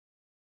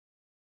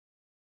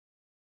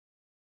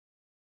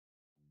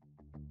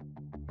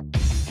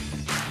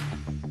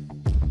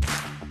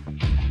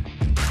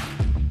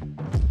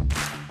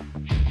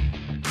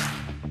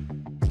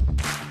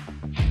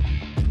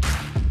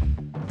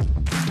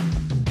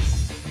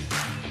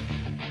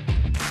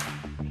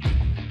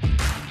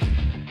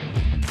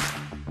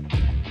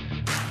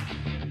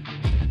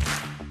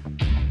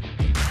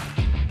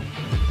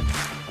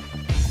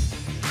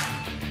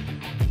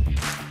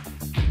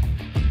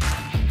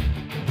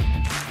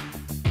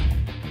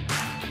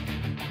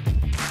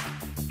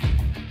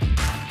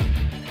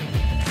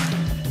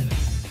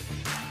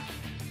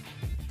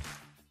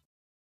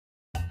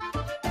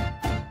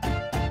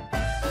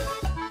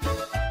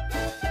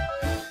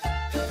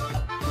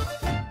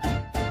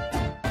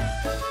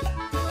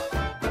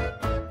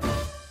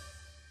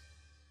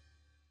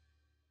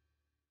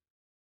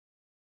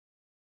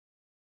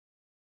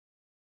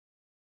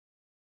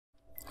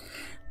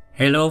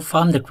Hello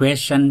from the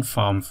question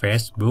from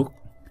Facebook,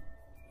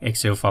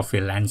 Excel for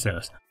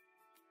freelancers.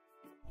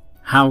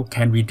 How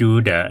can we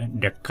do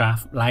the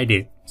graph like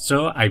this?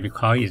 So I will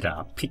call it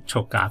a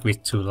pictograph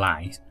with two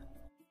lines.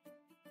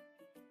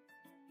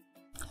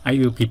 I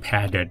will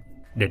prepare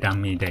the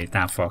dummy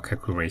data for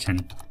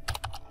calculation.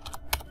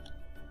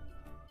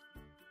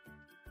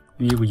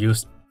 We will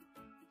use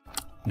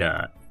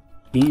the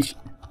inch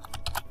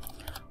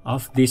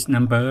of this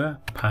number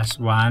plus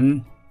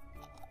 1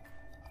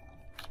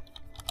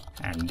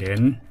 and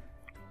then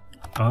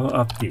all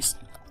of this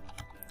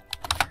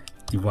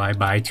divide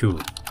by 2.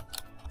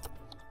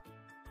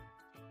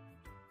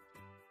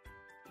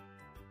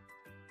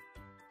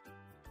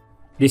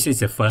 This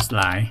is the first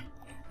line,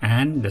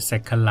 and the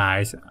second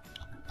line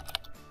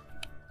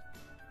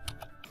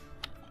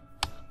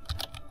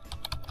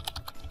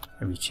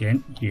I will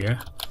change here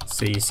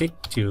C6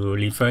 to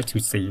refer to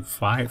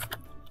C5.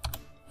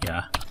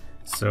 Yeah,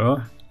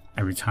 so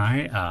I will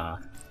try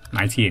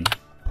 19.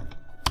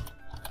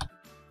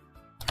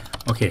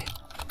 Okay,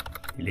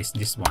 delete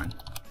this one.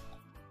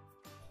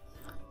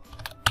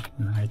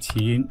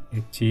 19,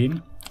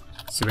 18,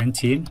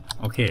 17.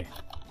 Okay.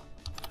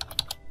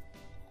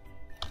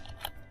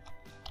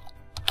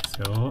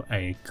 So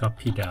I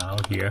copy down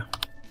here.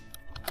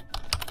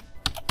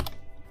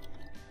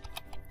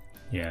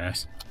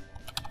 Yes.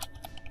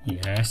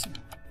 Yes.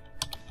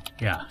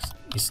 Yeah,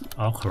 it's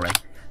all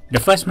correct. The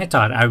first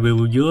method I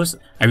will use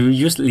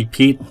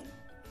repeat,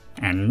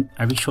 and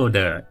I will show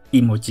the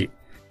emoji.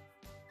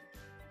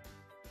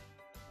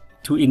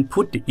 To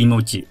input the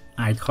emoji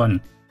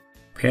icon,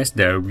 press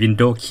the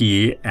window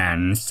key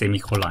and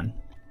semicolon.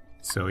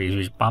 So it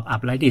will pop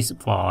up like this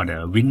for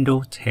the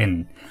Windows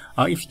 10.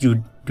 Or if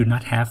you do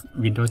not have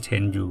Windows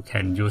 10, you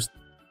can use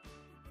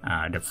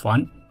the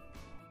font.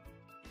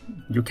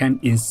 You can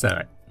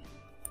insert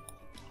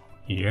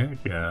here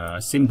the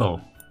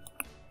symbol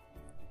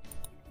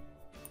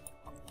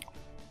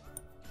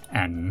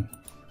and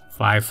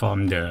find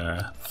from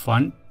the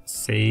font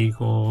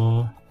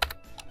Sego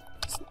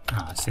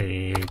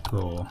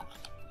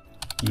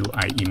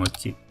UI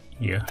emoji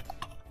here.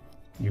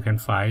 You can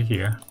find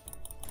here,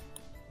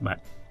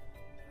 but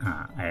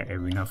I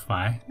will not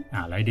find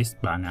like this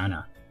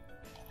banana.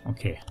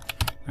 Okay,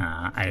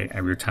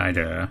 I will try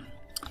the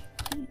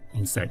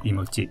insert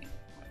emoji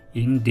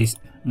in this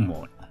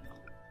mode.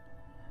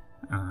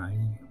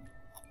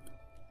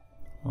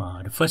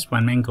 Wow, the first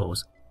one,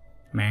 mangoes.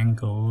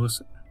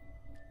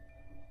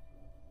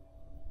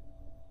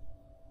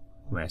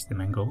 Where's the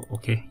mango?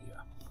 Okay.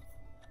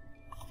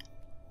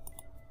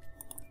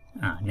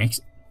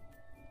 Next,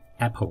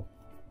 apple.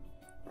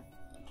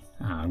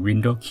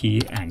 Window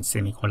key and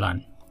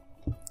semicolon.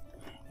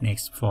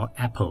 Next for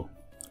apple.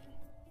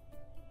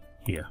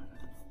 Here.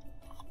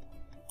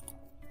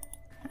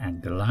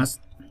 And the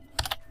last,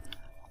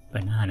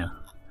 banana.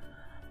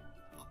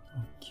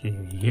 Okay,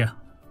 here.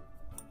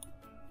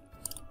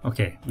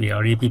 Okay, we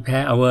already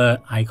prepare our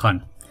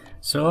icon.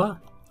 So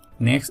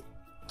next,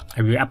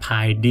 I will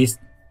apply this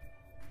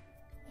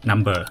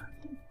number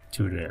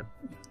to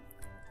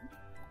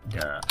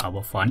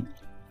our font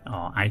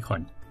or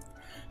icon.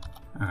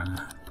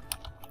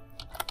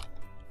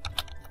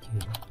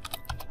 Okay.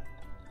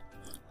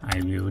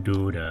 I will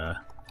do the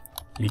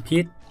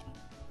repeat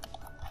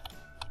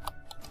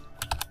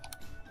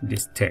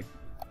this text.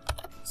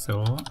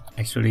 So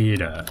actually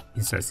the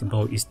insert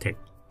symbol is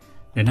text.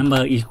 The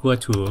number is equal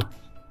to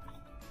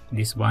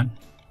this one.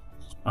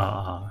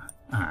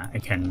 I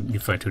can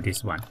refer to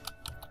this one.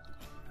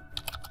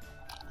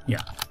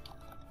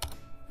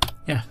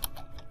 Yeah,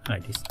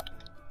 like this.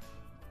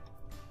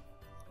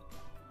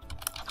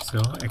 So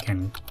I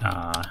can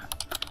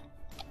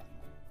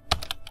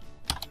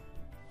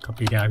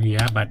copy down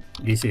here, but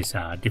this is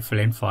a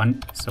different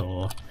font,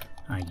 so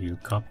I will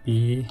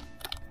copy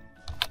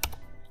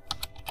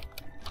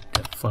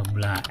the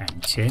formula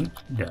and change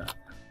the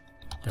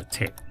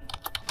text.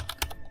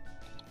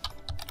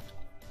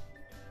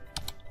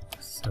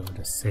 So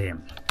the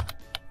same.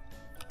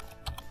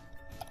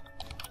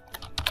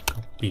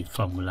 Copy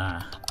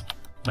formula,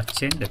 but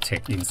change the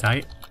text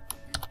inside.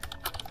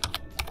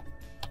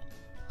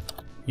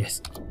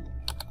 Yes.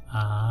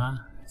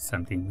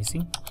 Something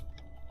missing.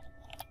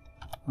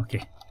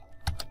 Okay.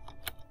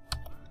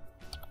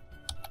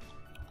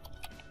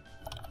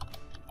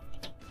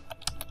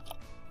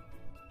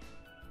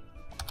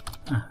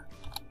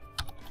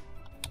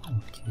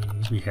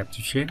 Okay, we have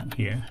to check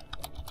here.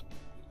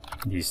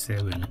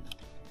 D7.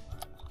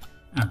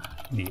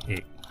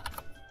 D8.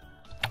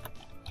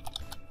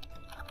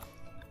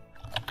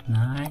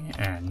 9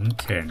 and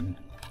 10.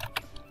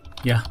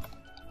 Yeah.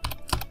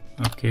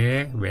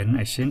 Okay, when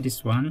I change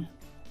this one,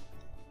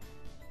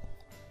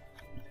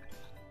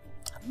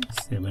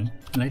 7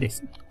 like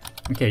this.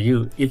 Okay,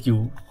 if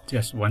you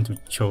just want to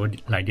show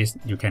it like this,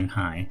 you can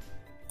hide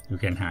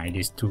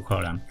these two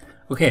columns.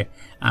 Okay,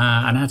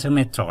 another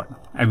method,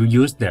 I will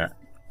use the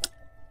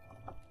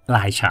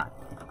line chart.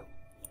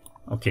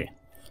 Okay,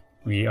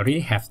 we already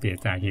have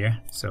data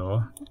here,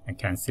 so I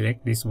can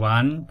select this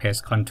one,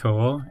 press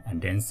Ctrl, and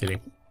then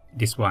select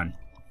this one.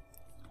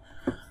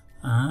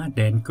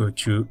 then go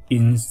to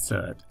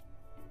insert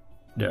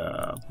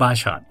the bar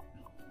chart,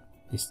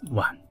 this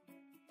one.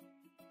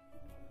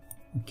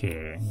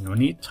 Okay, no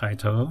need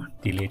title,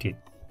 delete it.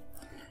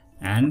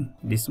 And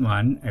this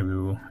one I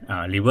will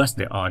reverse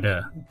the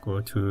order,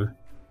 go to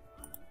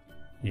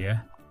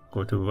here,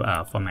 go to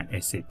format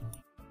exit,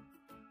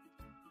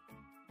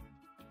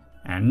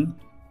 and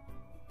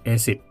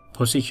exit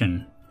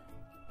position,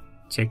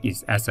 check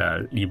it as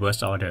a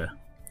reverse order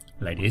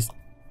like this,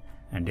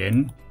 and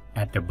then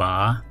at the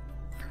bar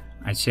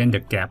I change the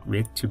gap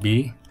width to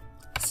be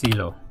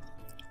 0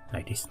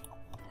 like this.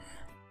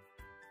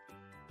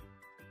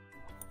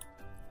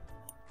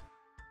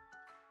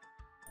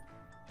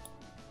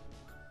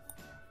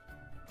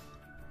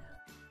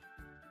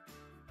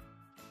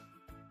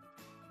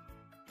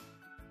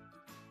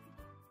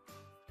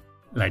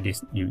 Like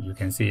this, you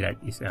can see that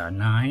it's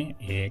 9,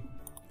 8,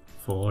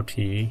 4,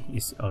 3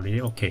 is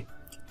already okay.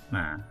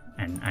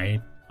 And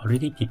I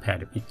already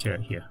prepared the picture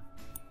here.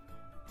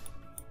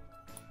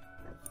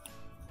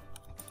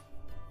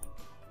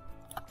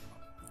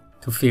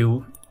 To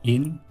fill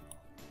in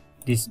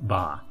this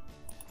bar.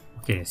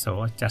 Okay,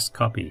 so just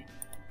copy.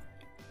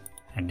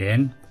 And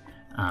then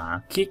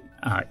click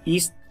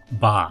each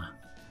bar.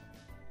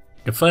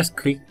 The first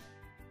click,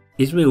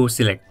 it will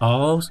select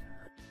all.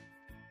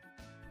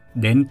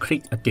 Then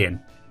click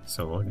again,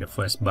 so the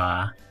first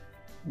bar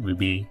will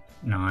be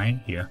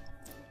 9 here,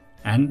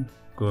 and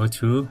go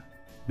to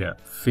the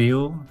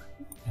fill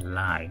and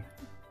line,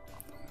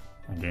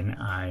 and then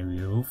I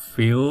will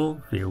fill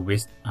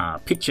with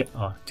picture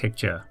or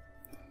texture,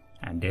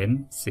 and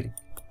then select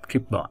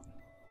clipboard.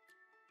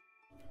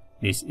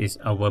 This is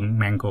our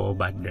mango,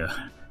 but the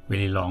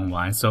very long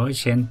one, so I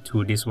change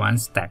to this one,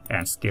 stack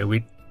and scale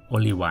with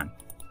only one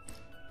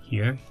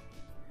here,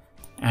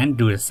 and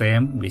do the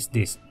same with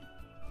this.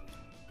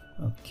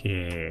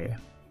 Okay,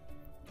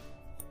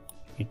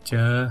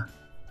 picture,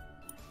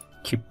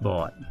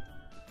 clipboard,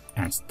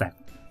 and stack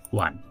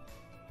 1.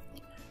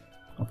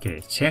 Okay,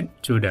 change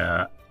to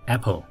the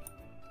apple.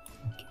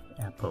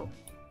 Okay, apple.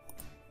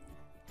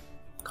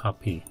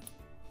 Copy.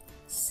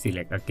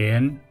 Select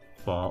again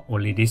for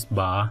only this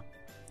bar.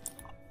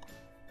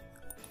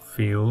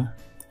 Fill,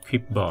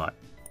 clipboard,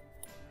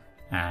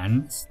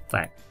 and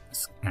stack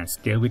and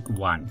scale with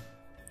 1.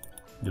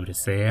 Do the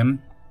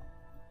same.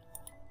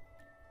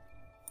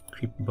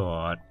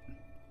 Clipboard,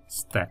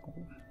 stack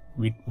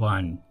with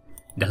 1.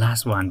 The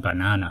last one,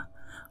 banana.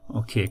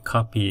 Okay,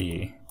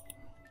 copy.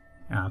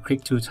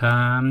 Click 2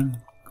 times.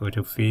 Go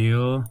to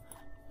fill,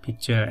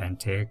 picture and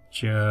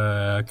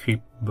texture,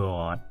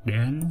 clipboard.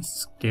 Then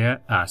scale,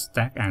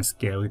 stack and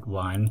scale with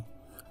 1.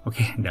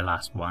 Okay, the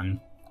last one.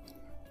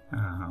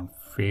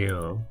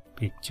 Fill,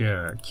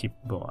 picture,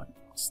 clipboard,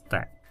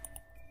 stack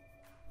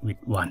with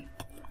 1.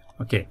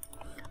 Okay.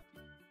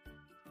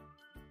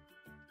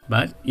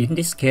 But in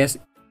this case,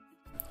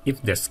 if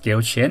the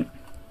scale change,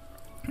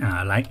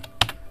 like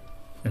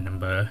the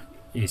number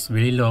is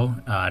very low,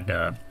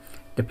 the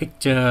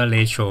picture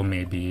ratio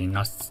may be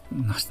not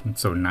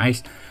so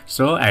nice.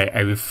 So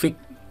I will fix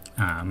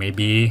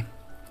maybe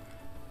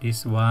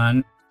this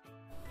one.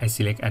 I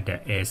select at the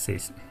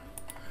axis.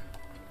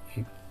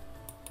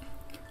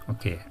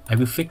 Okay, I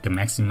will fix the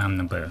maximum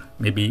number.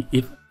 Maybe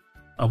if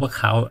our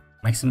count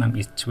maximum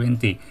is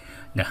 20,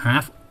 the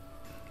half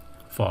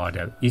for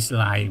the each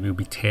line will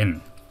be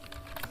 10.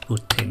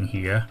 Put 10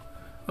 here.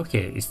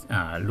 Okay, it's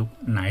look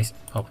nice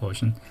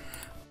proportion.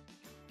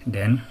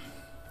 Then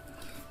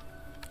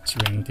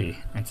 20,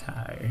 I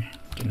type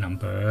the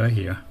number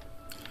here.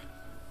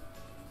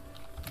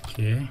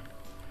 Okay,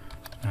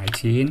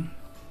 19,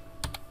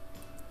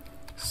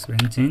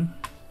 17.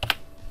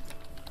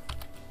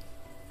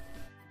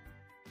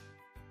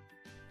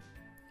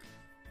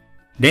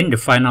 Then the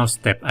final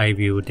step, I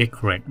will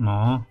decorate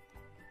more.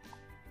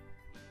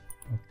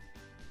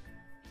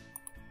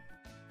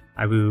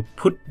 I will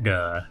put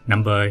the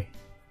number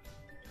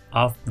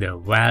of the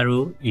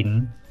value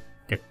in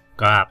the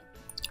graph.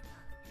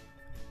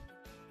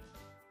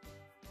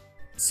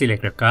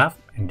 Select the graph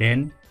and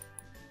then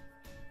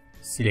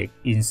select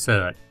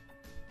insert,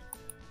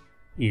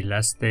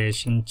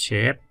 illustration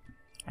shape,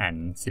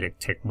 and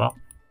select text box.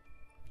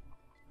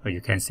 Or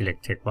you can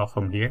select text box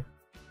from here.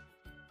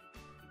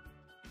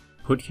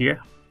 Put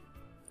here,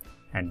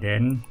 and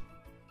then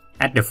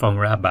add the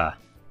formula bar.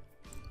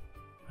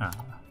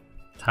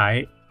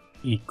 Type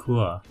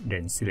equal,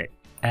 then select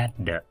add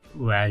the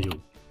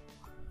value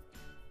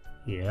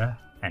here,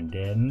 and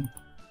then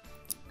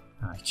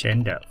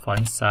change the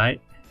font size.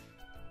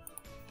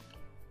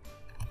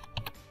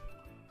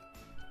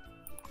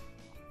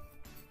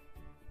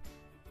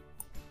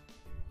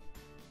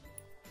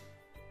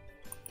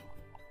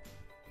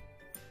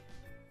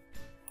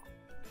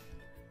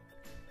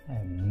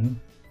 And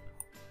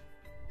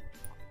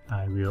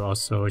I will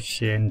also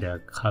change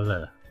the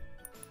color.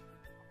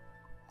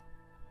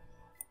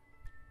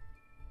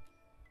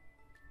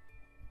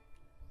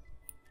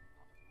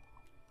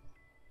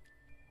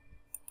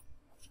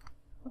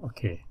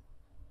 Okay,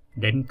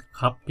 then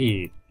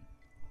copy it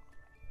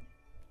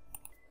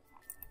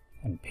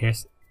and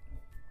paste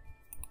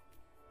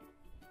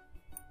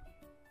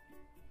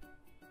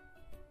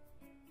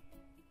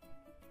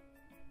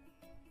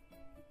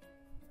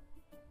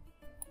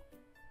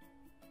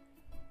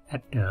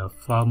at the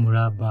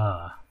formula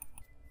bar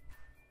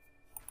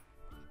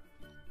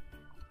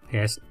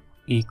paste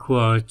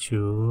equal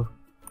to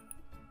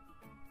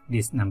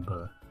this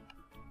number,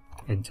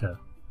 enter.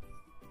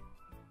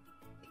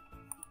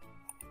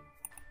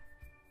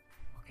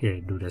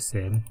 Okay, do the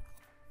same,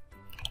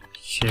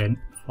 change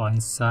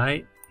font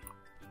size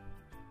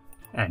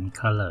and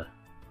color.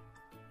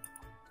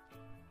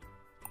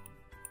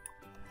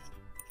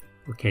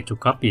 Okay, to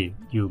copy,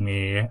 you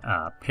may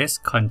press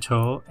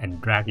Ctrl and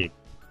drag it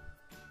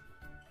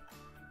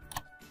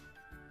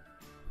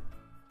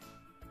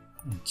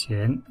and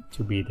change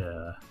to be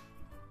the,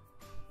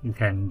 you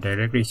can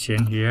directly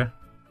change here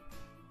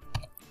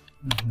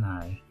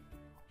 9.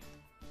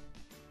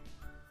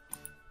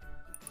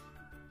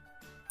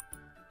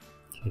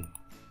 Okay,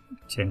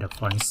 change the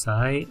font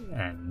size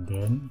and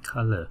then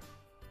color.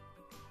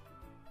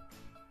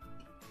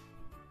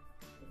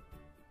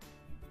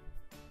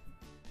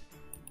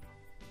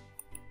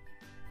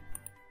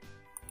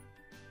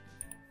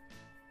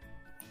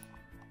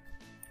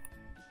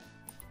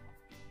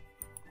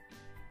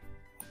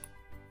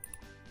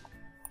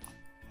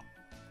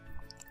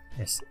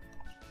 Yes.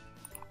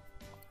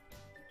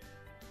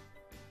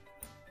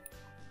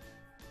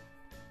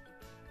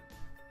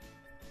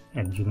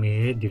 And you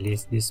may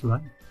delete this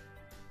one.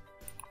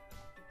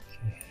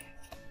 Okay.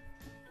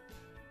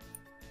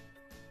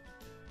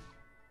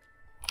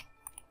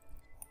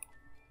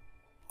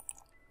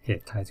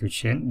 Okay, try to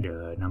change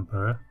the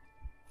number.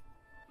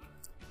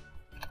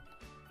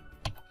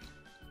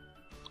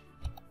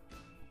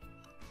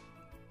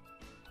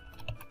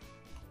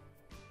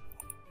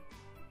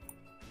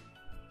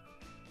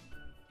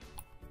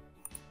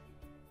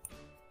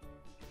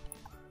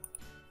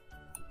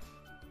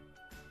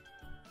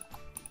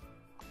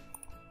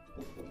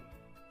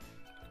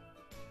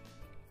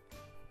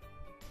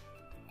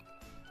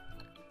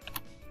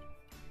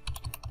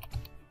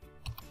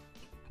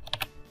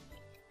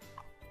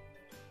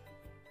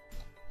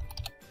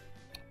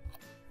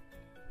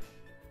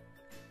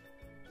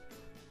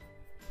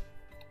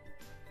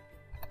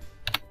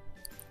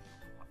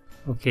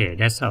 Okay,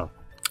 that's all.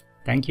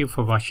 Thank you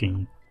for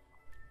watching.